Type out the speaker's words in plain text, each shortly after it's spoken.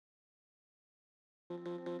Who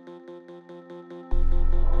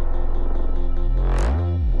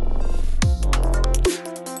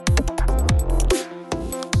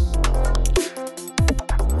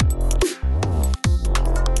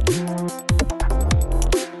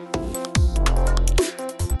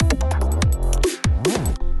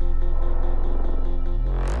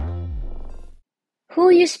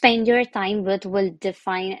you spend your time with will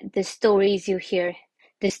define the stories you hear.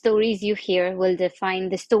 The stories you hear will define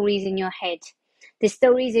the stories in your head. The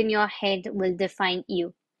stories in your head will define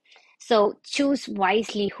you. So choose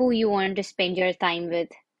wisely who you want to spend your time with.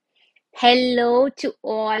 Hello to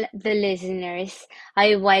all the listeners.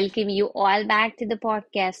 I welcome you all back to the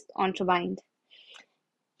podcast on Mind.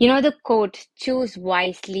 You know the quote, choose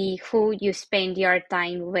wisely who you spend your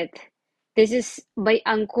time with. This is by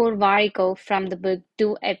Ankur Warikoo from the book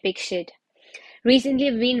Do Epic Shit. Recently,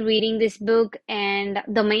 I've been reading this book, and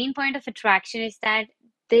the main point of attraction is that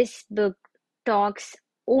this book talks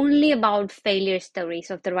only about failure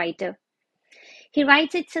stories of the writer. He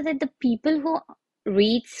writes it so that the people who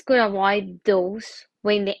reads could avoid those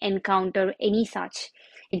when they encounter any such.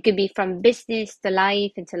 It could be from business to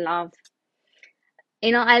life and to love.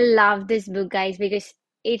 I love this book, guys, because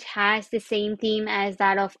it has the same theme as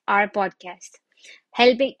that of our podcast,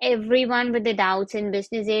 helping everyone with the doubts in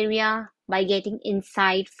business area by getting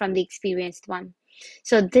insight from the experienced one.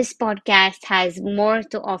 So this podcast has more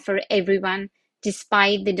to offer everyone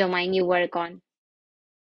despite the domain you work on.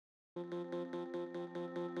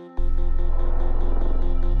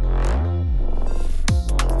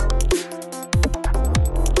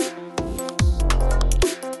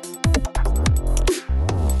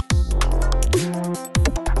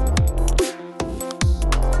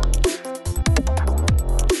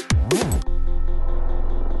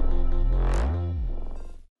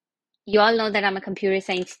 You all know that I'm a computer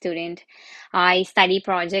science student. I study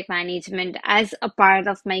project management as a part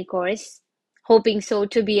of my course, hoping so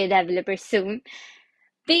to be a developer soon.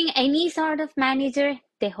 Being any sort of manager,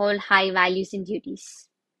 they hold high values and duties.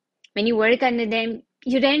 When you work under them,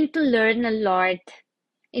 you tend to learn a lot.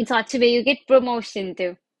 In such a way, you get promotion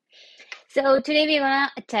too. So today we're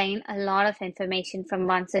gonna attain a lot of information from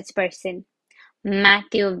one such person,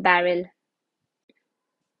 Matthew Barrel.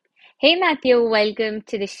 Hey Matthew, welcome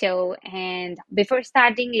to the show. And before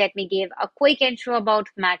starting, let me give a quick intro about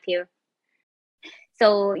Matthew.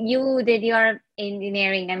 So you did your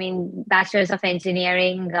engineering, Bachelor's of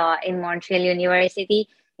Engineering in Montreal University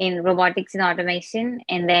in robotics and automation,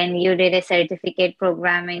 and then you did a certificate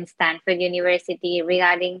program in Stanford University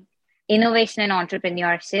regarding innovation and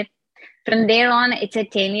entrepreneurship. From there on, it's a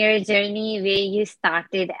 10-year journey where you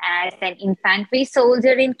started as an infantry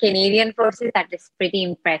soldier in Canadian Forces. That is pretty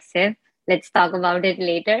impressive. Let's talk about it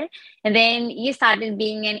later. And then you started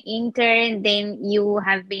being an intern. Then you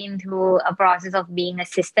have been through a process of being a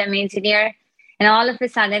system engineer. And all of a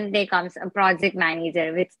sudden, there comes a project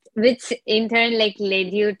manager, which in turn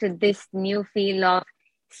led you to this new field of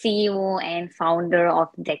CEO and founder of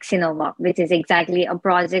Dexinova, which is exactly a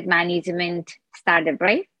project management startup,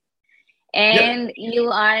 right? Yep. And you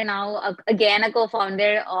are now again a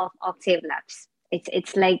co-founder of Octave Labs.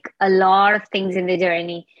 It's like a lot of things in the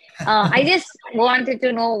journey. I just wanted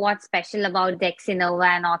to know what's special about Dexinova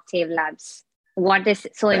and Octave Labs. What is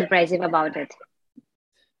so impressive about it?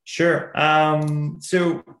 Sure.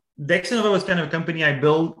 So Dexinova was kind of a company I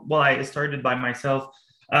built. Well, I started by myself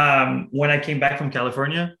when I came back from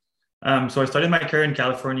California. So I started my career in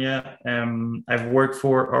California. I've worked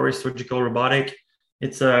for Auris Surgical Robotic.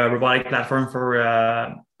 It's a robotic platform for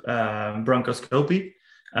bronchoscopy.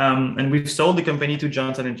 And we've sold the company to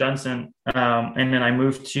Johnson and Johnson. And then I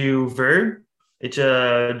moved to Verb. It's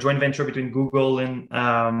a joint venture between Google and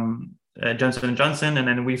Johnson and Johnson. And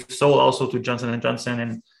then we've sold also to Johnson and Johnson.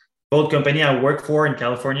 And both company I worked for in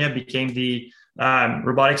California became the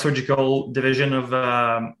robotic surgical division of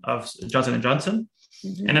Johnson and Johnson.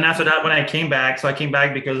 Mm-hmm. And then after that, when I came back, so I came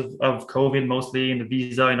back because of COVID mostly and the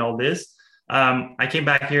visa and all this. I came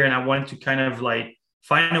back here and I wanted to kind of like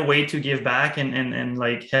find a way to give back and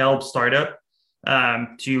like help startup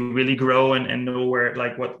to really grow and know where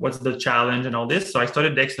like what's the challenge and all this. So I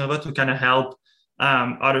started Dexnova to kind of help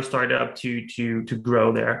other startup to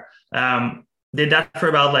grow there. Did that for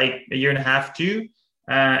about like a year and a half too.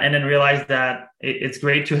 And then realized that it's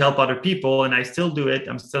great to help other people, and I still do it.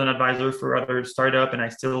 I'm still an advisor for other startup, and I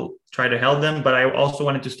still try to help them. But I also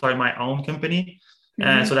wanted to start my own company,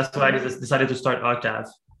 so that's why I decided to start Octave.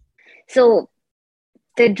 So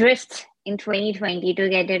the drift in 2020 to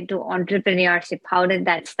get into entrepreneurship, how did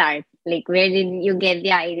that start? Like, where did you get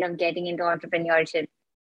the idea of getting into entrepreneurship?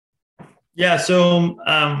 Yeah, so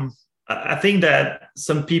I think that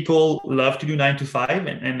some people love to do 9 to 5,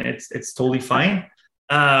 and it's totally fine.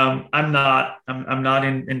 I'm not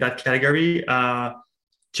in that category.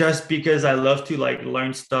 Just because I love to like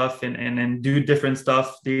learn stuff and do different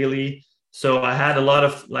stuff daily. So I had a lot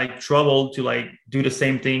of like trouble to like do the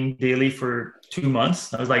same thing daily for 2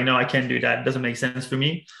 months. I was like, no, I can't do that. It doesn't make sense for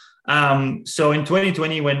me. So in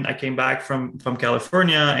 2020, when I came back from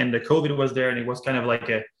California and the COVID was there, and it was kind of like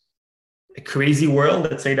a crazy world,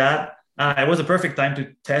 let's say that. It was a perfect time to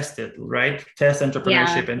test it, right? Test Yeah.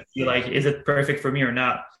 entrepreneurship and see like, is it perfect for me or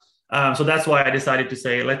not? So that's why I decided to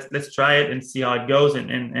say, let's try it and see how it goes.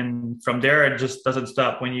 And from there, it just doesn't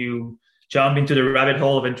stop. When you jump into the rabbit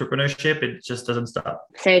hole of entrepreneurship, it just doesn't stop.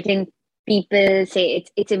 Certain people say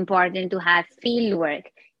it's important to have field work.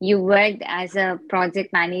 You worked as a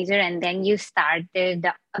project manager and then you started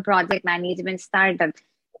a project management startup.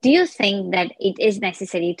 Do you think that it is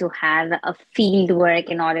necessary to have a field work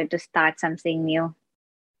in order to start something new?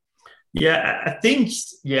 Yeah, I think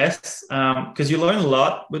yes, because you learn a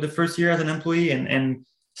lot with the first year as an employee, and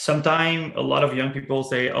sometimes a lot of young people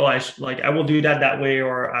say, "Oh, I will do that way,"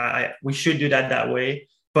 or we should do that way,"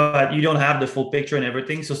 but you don't have the full picture and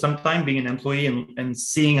everything. So sometimes being an employee and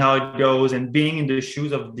seeing how it goes and being in the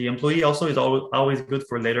shoes of the employee also is always good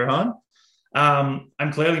for later on.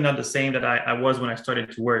 I'm clearly not the same that I was when I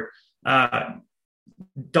started to work. Uh,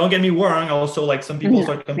 don't get me wrong. Also, like some people No,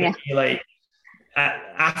 start company yeah. like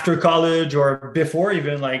after college or before,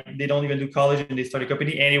 even like they don't even do college and they start a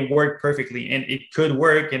company and it worked perfectly, and it could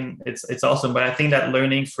work, and it's awesome. But I think that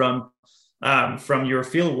learning from your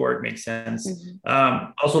field work makes sense.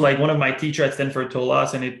 Mhm. Also, like one of my teachers at Stanford told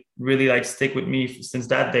us, and it really like stick with me since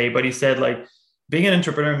that day. But he said like being an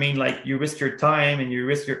entrepreneur mean like you risk your time and you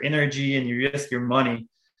risk your energy and you risk your money.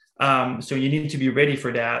 So you need to be ready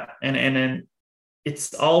for that, and then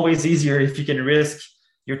it's always easier if you can risk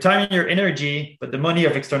your time and your energy, but the money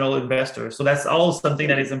of external investors. So that's all something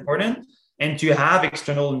that is important. And to have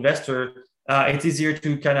external investor, it's easier to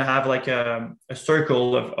kind of have like a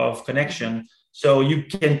circle of connection. So you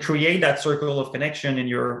can create that circle of connection in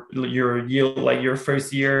your yield, like your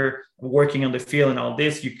first year working on the field and all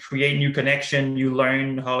this. You create new connection, you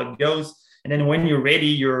learn how it goes, and then when you're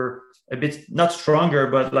ready, you're a bit not stronger,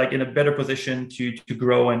 but like in a better position to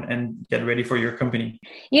grow and get ready for your company.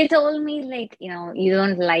 You told me like, you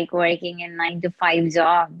don't like working in 9 to 5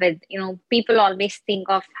 job, but people always think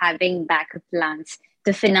of having backup plans.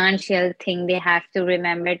 The financial thing they have to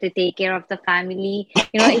remember to take care of the family.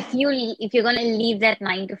 If you're gonna leave that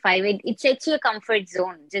 9 to 5, it sets you a comfort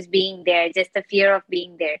zone, just being there, just the fear of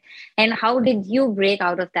being there. And how did you break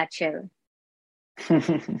out of that shell?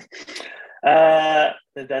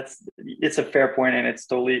 That's it's a fair point, and it's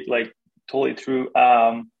totally true.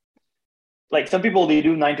 Like some people, they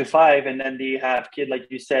do 9 to 5 and then they have kid, like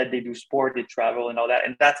you said, they do sport, they travel and all that,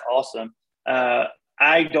 and that's awesome.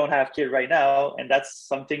 I don't have kid right now, and that's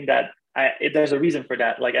something that there's a reason for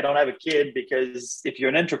that. Like I don't have a kid because if you're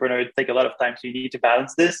an entrepreneur, it takes a lot of time, so you need to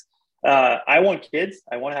balance this. I want kids,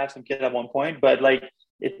 I want to have some kids at one point, but like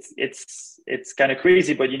it's kind of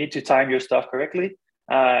crazy, but you need to time your stuff correctly.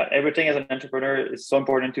 Everything as an entrepreneur is so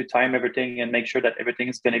important to time everything and make sure that everything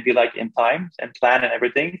is going to be like in time and plan and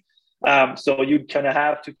everything. So you kind of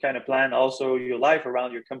have to kind of plan also your life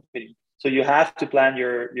around your company. So you have to plan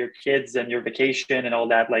your kids and your vacation and all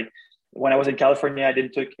that. Like when I was in California, I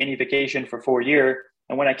didn't took any vacation for 4 years.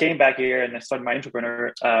 And when I came back here and I started my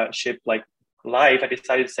entrepreneurship like life, I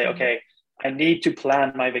decided to say, Mhm. okay, I need to plan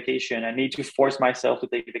my vacation. I need to force myself to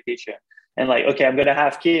take vacation. And like, okay, I'm gonna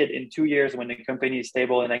have kid in 2 years when the company is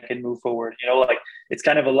stable and I can move forward. Like it's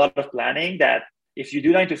kind of a lot of planning that if you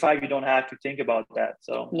do 9 to 5, you don't have to think about that.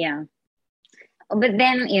 So Yeah. But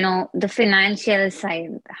then, the financial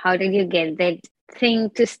side, how did you get that thing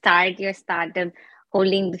to start your startup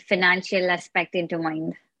holding the financial aspect into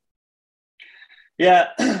mind? yeah,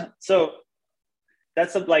 so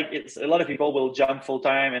like it's a lot of people will jump full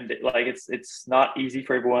time, and like it's not easy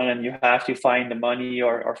for everyone, and you have to find the money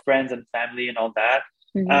or friends and family and all that.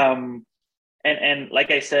 Hmm. Um, and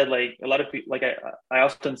like I said, like a lot of people, like I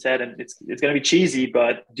often said, and it's gonna be cheesy,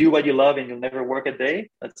 but do what you love and you'll never work a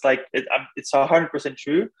day. That's like it's 100%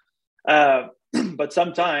 true. Uh, but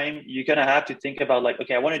sometimes you're gonna have to think about like,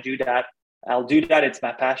 okay, I want to do that. I'll do that. It's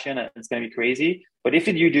my passion, and it's gonna be crazy. But if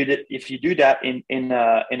you do that in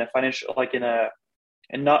a financial, like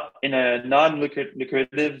and not in a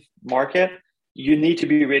non-lucrative market, you need to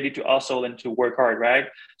be ready to hustle and to work hard, right?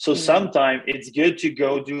 So Yeah. sometimes it's good to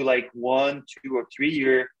go do like 1, 2, or 3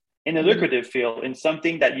 year in a Hmm. lucrative field, in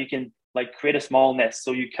something that you can like create a small nest.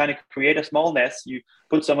 So you kind of create a small nest, you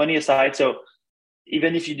put some money aside. So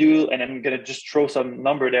even if you do, and I'm gonna just throw some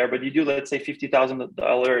number there, but you do, let's say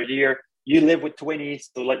 $50,000 a year, you live with 20,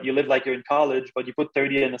 so like you live like you're in college, but you put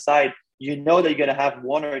 30 on the side, you know that you're gonna have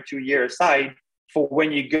 1 or 2 years aside for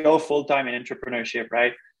when you go full time in entrepreneurship,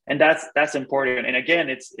 right? And that's important. And again,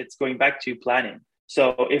 it's going back to planning.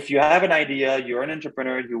 So if you have an idea, you're an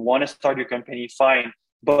entrepreneur, you want to start your company, fine,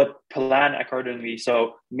 but plan accordingly.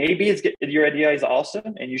 So maybe your idea is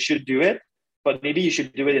awesome and you should do it, but maybe you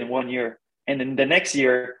should do it in 1 year. And then the next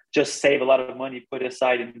year, just save a lot of money, put it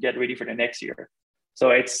aside, and get ready for the next year. So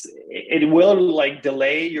it will like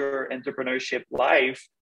delay your entrepreneurship life,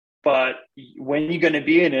 but when you're going to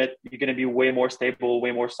be in it, you're going to be way more stable,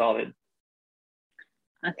 way more solid.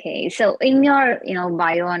 Okay, so in your,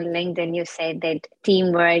 bio on LinkedIn, you said that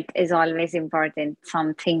teamwork is always important,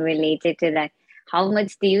 something related to that. How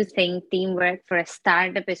much do you think teamwork for a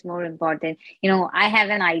startup is more important? I have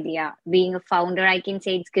an idea. Being a founder, I can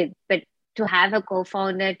say it's good, but to have a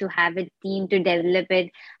co-founder, to have a team to develop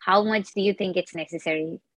it, how much do you think it's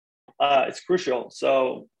necessary? It's crucial.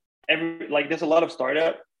 So there's a lot of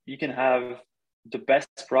startup. You can have the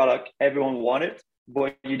best product, everyone want it,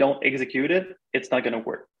 but you don't execute it, it's not going to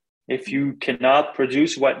work. If you cannot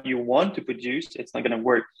produce what you want to produce, it's not going to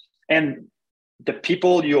work. And the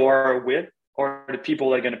people you are with, or the people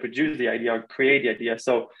that are going to produce the idea or create the idea.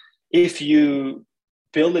 So if you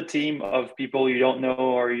build a team of people you don't know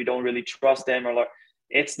or you don't really trust them, or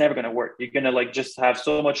it's never going to work. You're going to like just have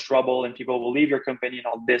so much trouble, and people will leave your company and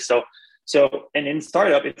all this. So and in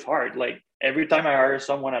startup, it's hard. Like every time I hire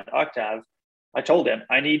someone at Octave, I told them,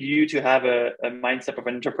 I need you to have a mindset of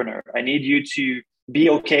an entrepreneur. I need you to be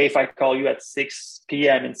okay if I call you at 6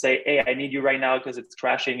 p.m. and say, hey, I need you right now because it's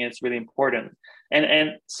crashing and it's really important.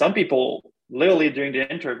 And some people literally during the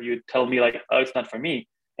interview tell me like, oh, it's not for me.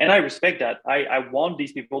 And I respect that. I want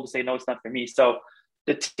these people to say, no, it's not for me. So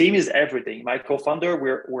the team is everything. My co-founder,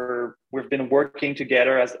 we've been working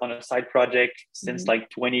together as on a side project since like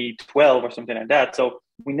 2012 or something like that. So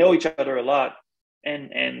we know each other a lot.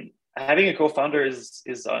 And having a co-founder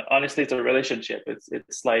is honestly, it's a relationship.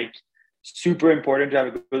 It's like super important to have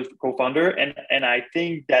a good co-founder. And I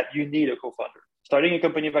think that you need a co-founder. Starting a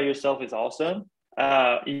company by yourself is awesome.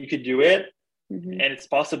 You could do it and it's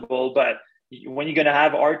possible, but when you're going to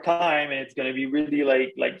have hard time and it's going to be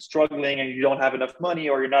really like struggling and you don't have enough money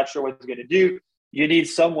or you're not sure what it's going to do, you need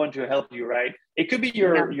someone to help you, right? It could be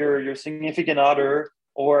your significant other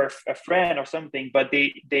or a friend or something, but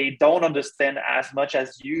they don't understand as much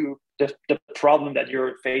as you the problem that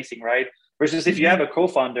you're facing, right? Versus if you have a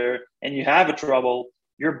co-founder and you have a trouble,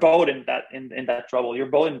 you're both in that trouble. You're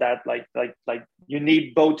both in that like you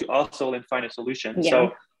need both to hustle and find a solution. Yeah.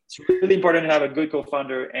 So it's really important to have a good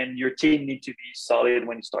co-founder, and your team needs to be solid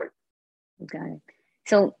when you start. Got it.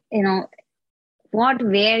 So, what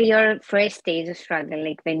were your first stage of struggle?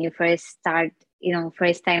 Like when you first start,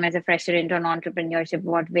 first time as a fresher into an entrepreneurship,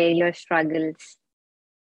 what were your struggles?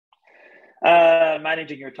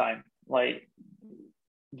 Managing your time. Like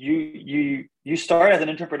you start as an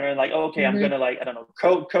entrepreneur and like, okay, I'm gonna like, I don't know,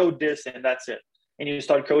 code this and that's it. And you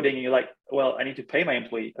start coding and you're like, well, I need to pay my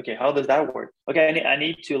employee. Okay, how does that work? Okay, I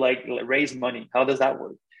need to like raise money. How does that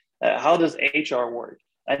work? How does HR work?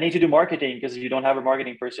 I need to do marketing because you don't have a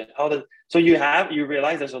marketing person. So you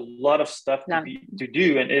realize there's a lot of stuff to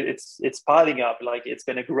do, and it's piling up. Like it's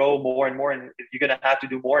going to grow more and more, and you're going to have to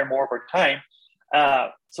do more and more over time.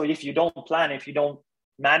 So if you don't plan, if you don't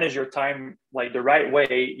manage your time like the right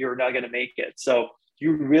way, you're not going to make it. So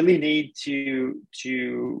you really need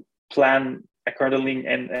to plan accordingly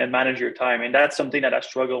and manage your time. And that's something that I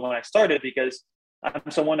struggled when I started, because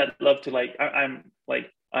I'm someone that love to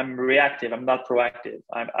I'm reactive. I'm not proactive.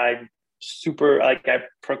 I'm super I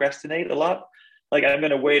procrastinate a lot. Like I'm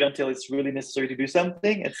gonna wait until it's really necessary to do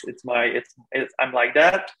something. I'm like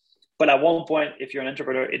that. But at one point, if you're an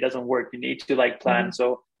entrepreneur, it doesn't work. You need to like plan.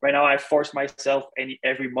 So right now I force myself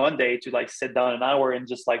every Monday to like sit down an hour and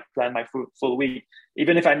just like plan my full week.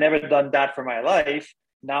 Even if I never done that for my life,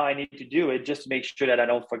 now I need to do it just to make sure that I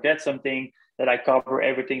don't forget something, that I cover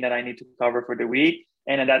everything that I need to cover for the week.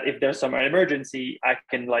 And that if there's some emergency, I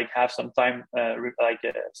can like have some time,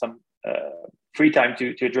 some free time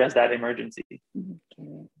to address that emergency.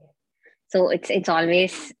 Okay. So it's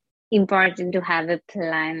always important to have a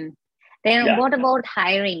plan. Then what about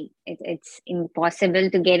hiring? It's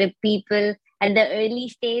impossible to get a people at the early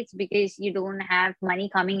stage because you don't have money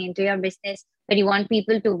coming into your business, but you want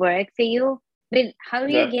people to work for you. But how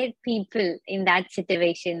do you get people in that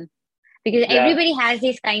situation? Because everybody has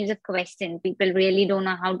these kinds of questions. People really don't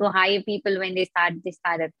know how to hire people when they start this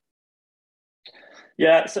startup.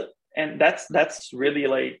 Yeah. So, and that's really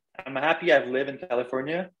like, I'm happy I've lived in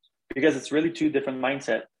California, because it's really two different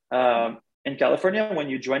mindset. In California, when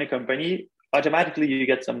you join a company, automatically you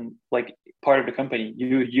get some like part of the company.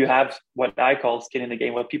 You have what I call skin in the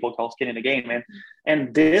game, what people call skin in the game,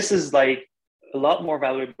 and this is like a lot more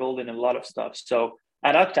valuable than a lot of stuff. So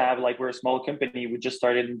at Octave, like we're a small company, we just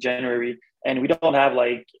started in January, and we don't have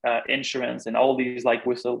like insurance and all these like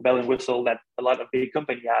bell and whistle that a lot of big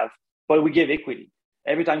company have, but we give equity.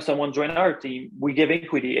 Every time someone joins our team, we give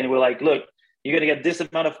equity, and we're like, look, you're gonna get this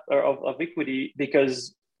amount of equity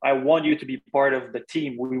because I want you to be part of the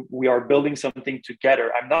team. We are building something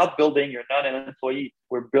together. I'm not building, you're not an employee.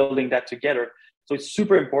 We're building that together. So it's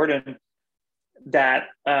super important that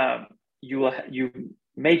you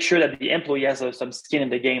make sure that the employee has some skin in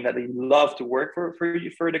the game, that they love to work for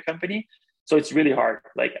you, for the company. So it's really hard.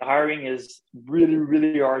 Like hiring is really,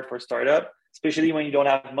 really hard for startup, especially when you don't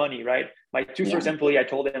have money, right? My two first employee, I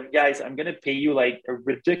told them, guys, I'm gonna pay you like a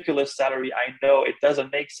ridiculous salary. I know it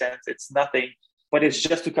doesn't make sense. It's nothing, but it's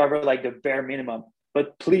just to cover like the bare minimum.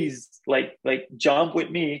 But please, like jump with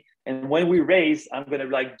me. And when we raise, I'm gonna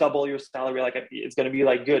like double your salary. Like it's gonna be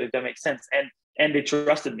like good, if that makes sense. And they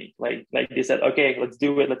trusted me. Like they said, okay, let's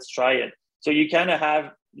do it, let's try it. So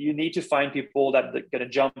you need to find people that are gonna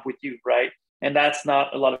jump with you, right? And that's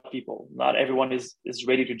not a lot of people. Not everyone is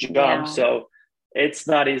ready to jump. Yeah. So it's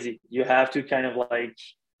not easy. You have to kind of like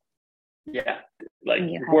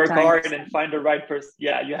work hard and find the right person.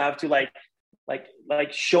 Yeah, you have to like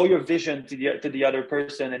show your vision to the other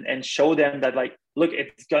person, and show them that like, look,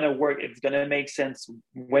 it's gonna work, it's gonna make sense.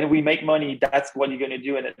 When we make money, that's what you're gonna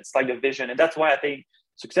do, and it's like the vision. And that's why I think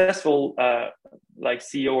successful like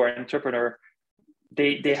CEO or entrepreneur,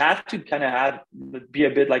 they have to kind of be a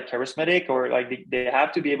bit like charismatic, or like they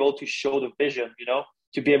have to be able to show the vision,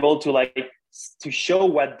 to be able to like to show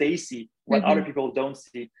what they see, what other people don't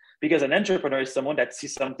see. Because an entrepreneur is someone that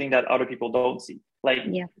sees something that other people don't see. Like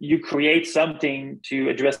you create something to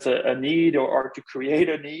address a need, or to create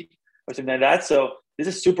a need or something like that. So this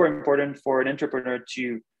is super important for an entrepreneur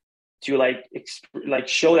to like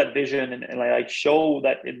show that vision, and like show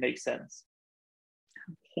that it makes sense.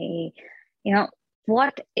 Okay.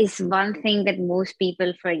 What is one thing that most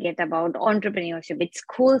people forget about entrepreneurship? It's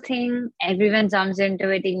a cool thing. Everyone jumps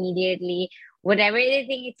into it immediately. Whatever they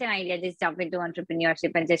think it's an idea, just jump into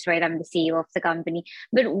entrepreneurship and just write, I'm the CEO of the company.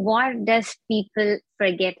 But what does people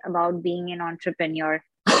forget about being an entrepreneur?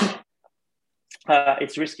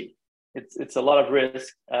 It's risky. It's a lot of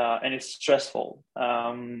risk, and it's stressful.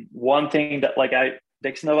 One thing that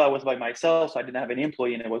Dexnova was by myself, so I didn't have any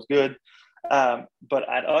employee, and it was good. But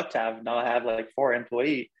at Octave, now I have like 4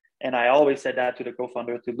 employees, and I always said that to the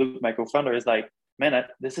co-founder, to Luke, my co-founder, is like, man,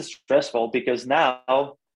 this is stressful, because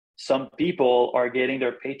now some people are getting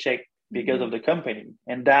their paycheck because of the company,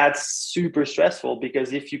 and that's super stressful,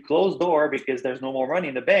 because if you close door because there's no more money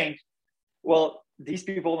in the bank, well, these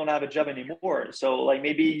people don't have a job anymore. So like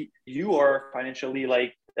maybe you are financially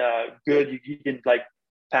like good, you can like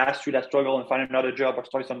pass through that struggle and find another job or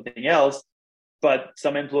start something else. But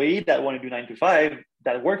some employee that want to do 9 to 5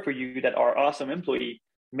 that work for you, that are awesome employee,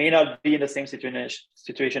 may not be in the same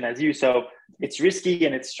situation as you. So it's risky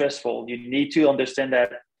and it's stressful. You need to understand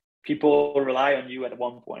that people rely on you at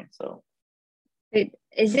one point. So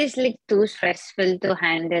is this like too stressful to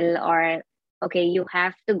handle, or okay, you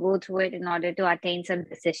have to go through it in order to attain some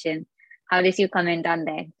decision? How does you comment on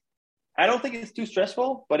that? I don't think it's too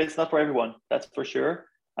stressful, but it's not for everyone. That's for sure.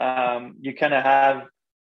 You kind of have,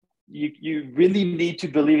 you really need to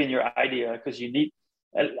believe in your idea, because you need,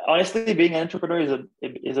 honestly, being an entrepreneur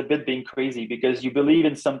is a bit being crazy, because you believe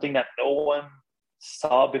in something that no one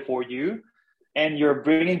saw before you, and you're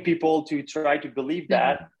bringing people to try to believe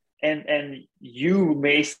that. And you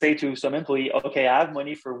may say to some employee, okay, I have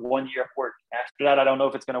money for 1 year of work. After that, I don't know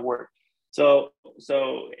if it's going to work. So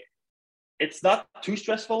it's not too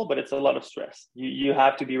stressful, but it's a lot of stress. You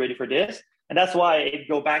have to be ready for this. And that's why it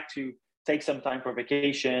go back to take some time for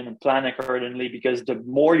vacation and plan accordingly, because the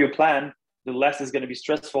more you plan, the less is going to be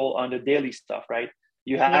stressful on the daily stuff, right?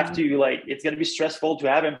 You have to it's going to be stressful to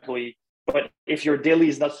have employee, but if your daily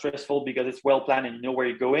is not stressful because it's well planned and you know where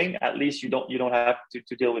you're going, at least you don't have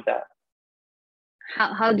to deal with that.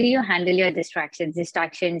 How do you handle your distractions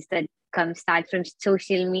that start from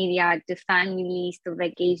social media to families to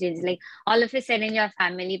vacations? Like all of a sudden your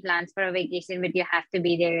family plans for a vacation, but you have to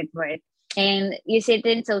be there at work, and you sit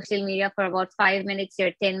in social media for about 5 minutes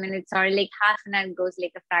or 10 minutes, or like half an hour goes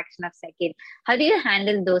like a fraction of a second. How do you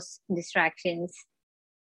handle those distractions?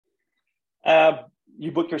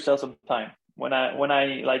 You book yourself some time.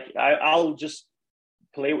 I'll just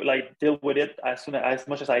deal with it as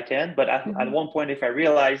much as I can. But at one point, if I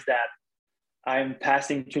realize that I'm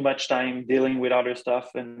passing too much time dealing with other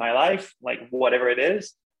stuff in my life, like whatever it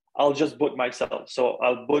is, I'll just book myself. So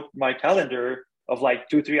I'll book my calendar of like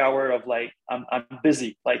 2, 3 hours of like I'm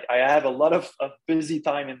busy. Like I have a lot of busy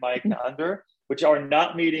time in my calendar, which are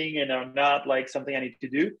not meeting and are not like something I need to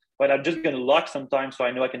do. But I'm just gonna lock some time so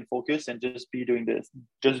I know I can focus and just be doing this,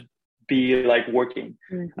 just be like working.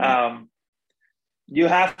 Mm-hmm. Um, you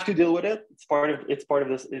have to deal with it. It's part of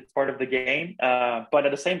this. It's part of the game. But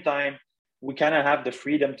at the same time, we kind of have the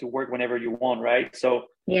freedom to work whenever you want, right? So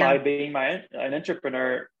Yeah. by being an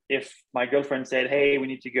entrepreneur, if my girlfriend said, "Hey, we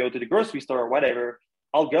need to go to the grocery store or whatever,"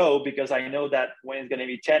 I'll go because I know that when it's gonna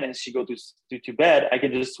be 10 and she go to bed, I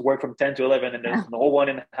can just work from 10 to 11 and there's Oh, no one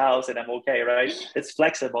in the house and I'm okay, right? It's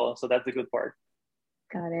flexible, so that's the good part.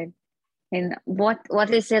 got it. And what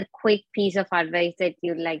is a quick piece of advice that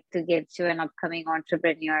you'd like to give to an upcoming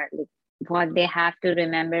entrepreneur? Like what they have to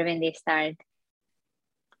remember when they start?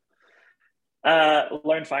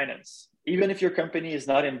 Learn finance. Even if your company is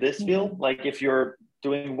not in this field, Mm-hmm. like if you're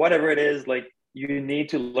doing whatever it is, like you need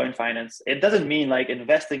to learn finance. It doesn't mean like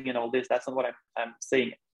investing in all this. That's not what I'm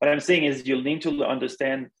saying. What I'm saying is you'll need to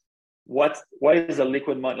understand what is a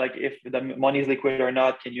liquid money, like if the money is liquid or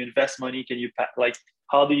not. Can you invest money? Can you like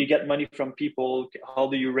how do you get money from people? How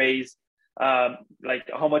do you raise like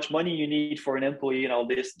how much money you need for an employee and all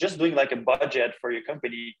this? Just doing like a budget for your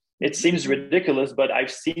company, it seems ridiculous, but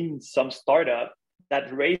I've seen some startup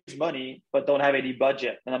that raise money but don't have any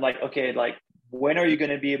budget, and I'm like, okay, like when are you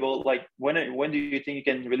going to be able, like when do you think you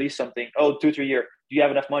can release something? Oh, 2, 3 years. Do you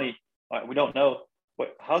have enough money? We don't know.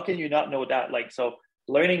 But how can you not know that? Like, so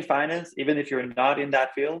learning finance, even if you're not in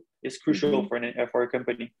that field, is crucial Mm-hmm. for a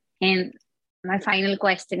company. And my final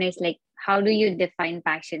question is like, how do you define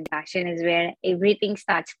passion? Passion is where everything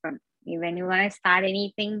starts from. When you want to start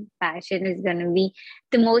anything, passion is going to be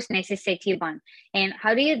the most necessary one. And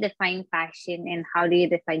how do you define passion and how do you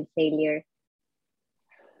define failure?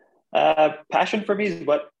 Passion for me is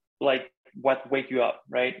what wake you up,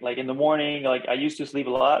 right? Like in the morning, like I used to sleep a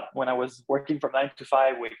lot when I was working from 9 to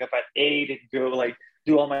 5, wake up at 8 and go like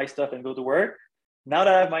do all my stuff and go to work. Now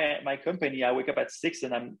that I have my company, I wake up at 6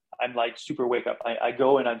 and I'm like super wake up. I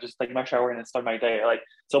go and I just take my shower and then start my day. Like,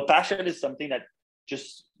 so passion is something that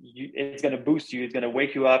just it's gonna boost you. It's gonna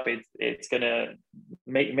wake you up. It's gonna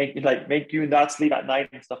make you not sleep at night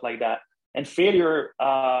and stuff like that. And failure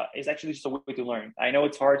is actually just a way to learn. I know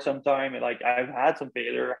it's hard sometimes. Like I've had some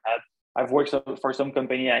failure. I've worked for some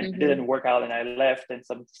company and it Mm-hmm. didn't work out and I left and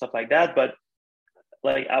some stuff like that. But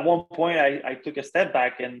like at one point I took a step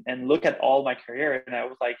back and look at all my career and I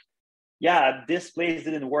was like, yeah, this place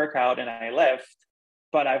didn't work out and I left,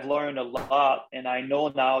 but I've learned a lot and I know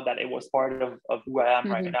now that it was part of who I am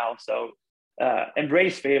right Mm-hmm. now. So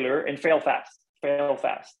embrace failure and fail fast. Fail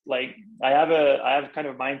fast. Like I have kind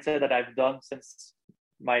of mindset that I've done since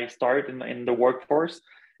my start in the workforce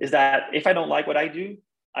is that if I don't like what I do,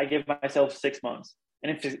 I give myself 6 months.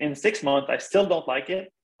 And if in 6 months I still don't like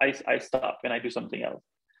it, I stop and I do something else.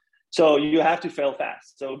 So you have to fail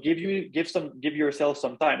fast. So give yourself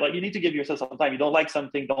some time. Like you need to give yourself some time. You don't like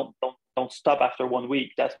something, don't stop after 1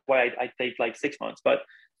 week. That's why I take like 6 months, but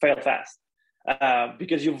fail fast.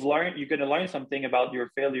 Because you're gonna learn something about your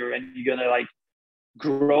failure and you're gonna like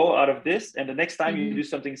grow out of this. And the next time you Mm-hmm. do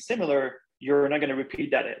something similar, you're not gonna repeat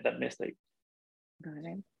that mistake. Got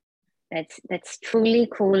it. That's truly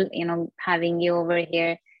cool, having you over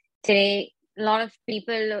here today. A lot of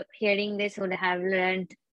people hearing this would have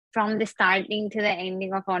learned from the starting to the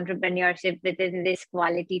ending of entrepreneurship within this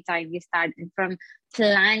quality time. You started from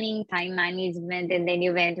planning, time management, and then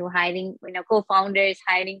you went to hiring, co-founders,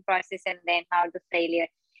 hiring process, and then how to failure.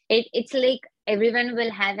 It's like everyone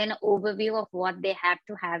will have an overview of what they have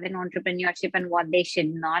to have in entrepreneurship and what they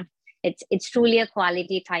should not. It's truly a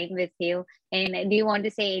quality time with you. And do you want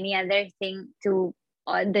to say any other thing to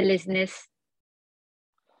the listeners?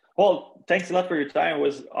 Well, thanks a lot for your time. It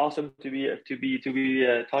was awesome to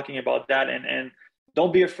be talking about that, and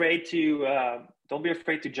don't be afraid to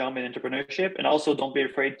jump in entrepreneurship, and also don't be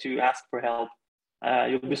afraid to ask for help.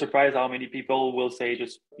 You'll be surprised how many people will say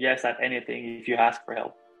just yes at anything if you ask for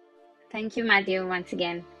help. Thank you, Matthew, once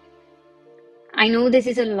again. I know this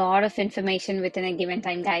is a lot of information within a given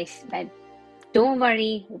time, guys, but don't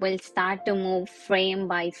worry, we'll start to move frame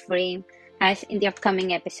by frame as in the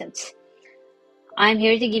upcoming episodes. I'm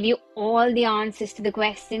here to give you all the answers to the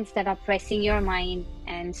questions that are pressing your mind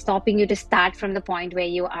and stopping you to start from the point where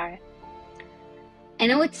you are. I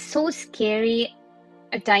know it's so scary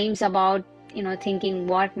at times about, thinking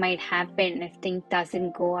what might happen if things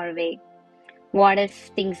doesn't go our way. What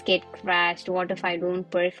if things get crashed? What if I don't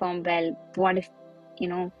perform well? What if, you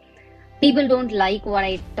know, People don't like what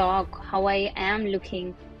I talk, how I am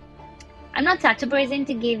looking. I'm not such a person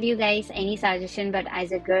to give you guys any suggestion, but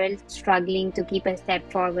as a girl struggling to keep a step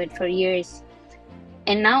forward for years,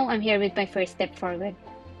 and now I'm here with my first step forward.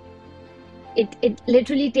 It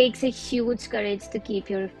literally takes a huge courage to keep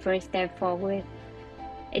your first step forward.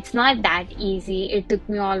 It's not that easy. It took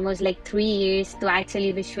me almost like 3 years to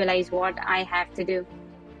actually visualize what I have to do.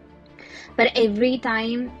 But every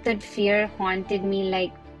time that fear haunted me,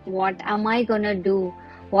 like, what am I gonna do?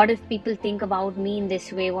 What if people think about me in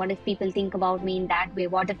this way? What if people think about me in that way?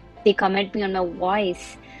 What if they comment me on my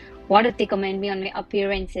voice? What if they comment me on my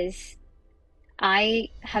appearances? I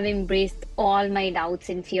have embraced all my doubts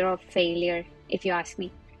and fear of failure, if you ask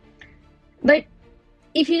me. But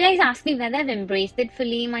if you guys ask me whether I've embraced it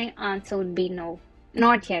fully, my answer would be no.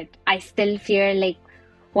 Not yet. I still fear, like,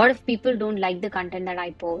 what if people don't like the content that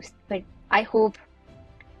I post? But I hope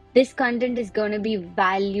this content is going to be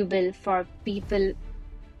valuable for people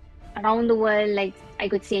around the world. Like, I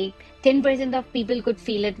could say 10% of people could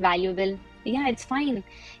feel it valuable. Yeah, it's fine.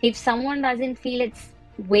 If someone doesn't feel it's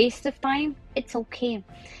waste of time, it's okay.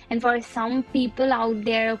 And for some people out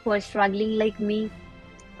there who are struggling like me,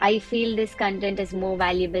 I feel this content is more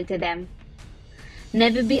valuable to them.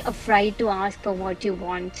 Never be afraid to ask for what you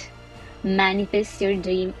want. Manifest your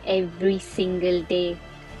dream every single day.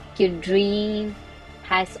 Your dream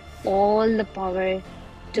has all the power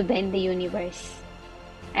to bend the universe.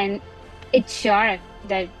 And it's sure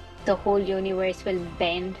that the whole universe will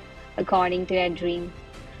bend according to your dream.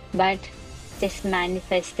 But just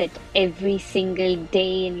manifest it every single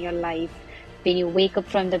day in your life. When you wake up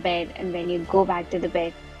from the bed and when you go back to the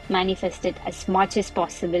bed, manifest it as much as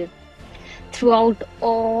possible throughout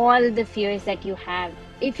all the fears that you have.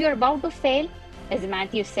 If you're about to fail, as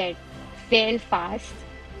Matthew said, fail fast.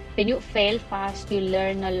 When you fail fast, you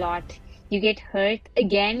learn a lot. You get hurt,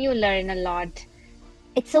 again, you learn a lot.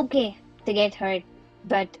 It's okay to get hurt,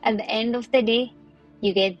 but at the end of the day,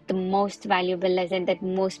 you get the most valuable lesson that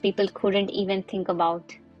most people couldn't even think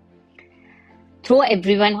about. Throw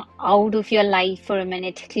everyone out of your life for a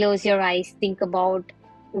minute. Close your eyes. Think about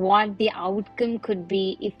what the outcome could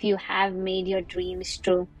be if you have made your dreams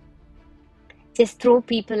true. Just throw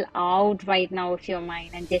people out right now of your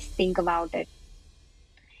mind and just think about it.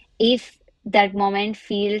 If that moment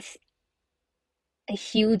feels a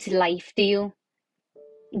huge life to you,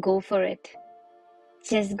 go for it.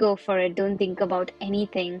 Just go for it. Don't think about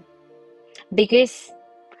anything. Because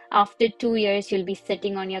after 2 years, you'll be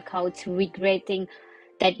sitting on your couch regretting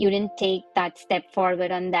that you didn't take that step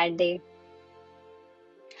forward on that day.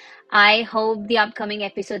 I hope the upcoming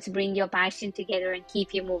episodes bring your passion together and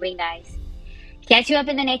keep you moving, guys. Catch you up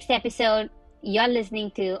in the next episode. You're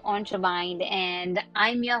listening to Entrebind, and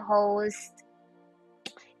I'm your host.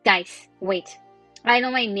 Guys, wait. I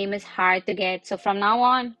know my name is hard to get, so from now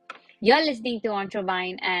on, you're listening to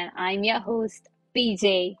Entrebind, and I'm your host,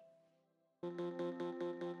 PJ.